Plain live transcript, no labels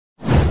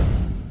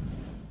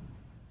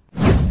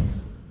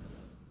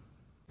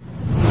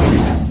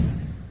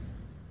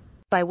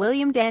by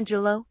William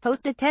DAngelo,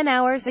 posted 10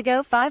 hours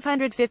ago.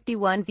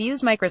 551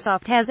 views.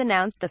 Microsoft has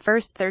announced the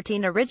first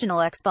 13 original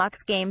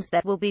Xbox games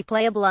that will be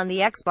playable on the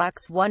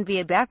Xbox One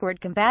via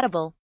backward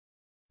compatible.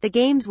 The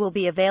games will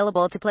be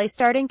available to play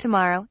starting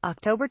tomorrow,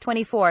 October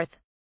 24th.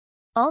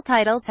 All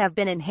titles have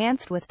been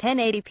enhanced with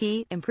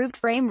 1080p, improved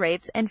frame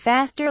rates, and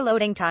faster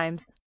loading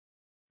times.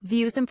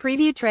 View some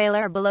preview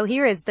trailer below.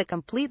 Here is the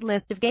complete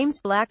list of games: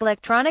 Black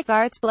Electronic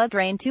Arts, Blood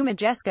Rain 2,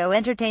 Majesco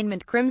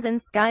Entertainment,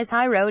 Crimson Skies,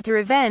 High Road to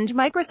Revenge,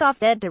 Microsoft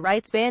Dead to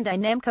Rights, Bandai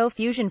Namco,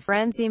 Fusion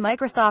Frenzy,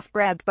 Microsoft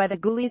Grabbed by the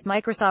Ghoulies,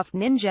 Microsoft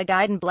Ninja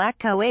Gaiden, Black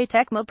Koei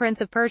Tecmo,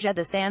 Prince of Persia: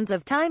 The Sands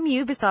of Time,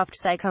 Ubisoft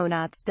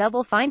Psychonauts,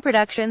 Double Fine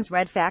Productions,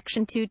 Red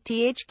Faction 2,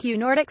 THQ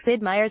Nordic,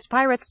 Sid Meier's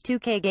Pirates,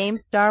 2K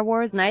Games, Star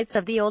Wars Knights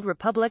of the Old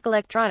Republic,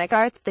 Electronic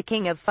Arts, The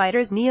King of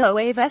Fighters, Neo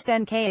Wave,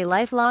 SNK. A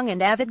lifelong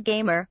and avid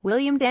gamer,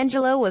 William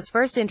DAngelo was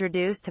first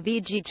introduced to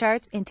VG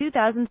charts in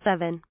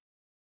 2007.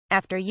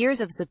 After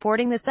years of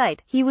supporting the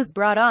site, he was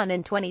brought on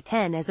in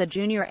 2010 as a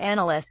junior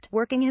analyst,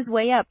 working his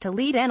way up to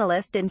lead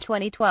analyst in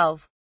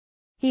 2012.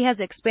 He has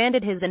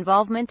expanded his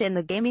involvement in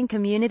the gaming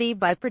community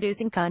by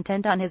producing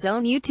content on his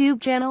own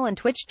YouTube channel and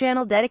Twitch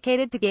channel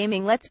dedicated to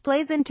gaming let's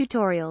plays and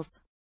tutorials.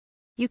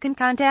 You can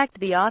contact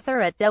the author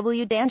at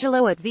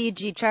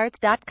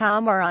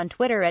wdangelo@vgcharts.com or on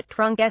Twitter at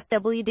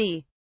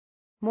TrunkSWD.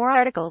 More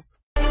articles.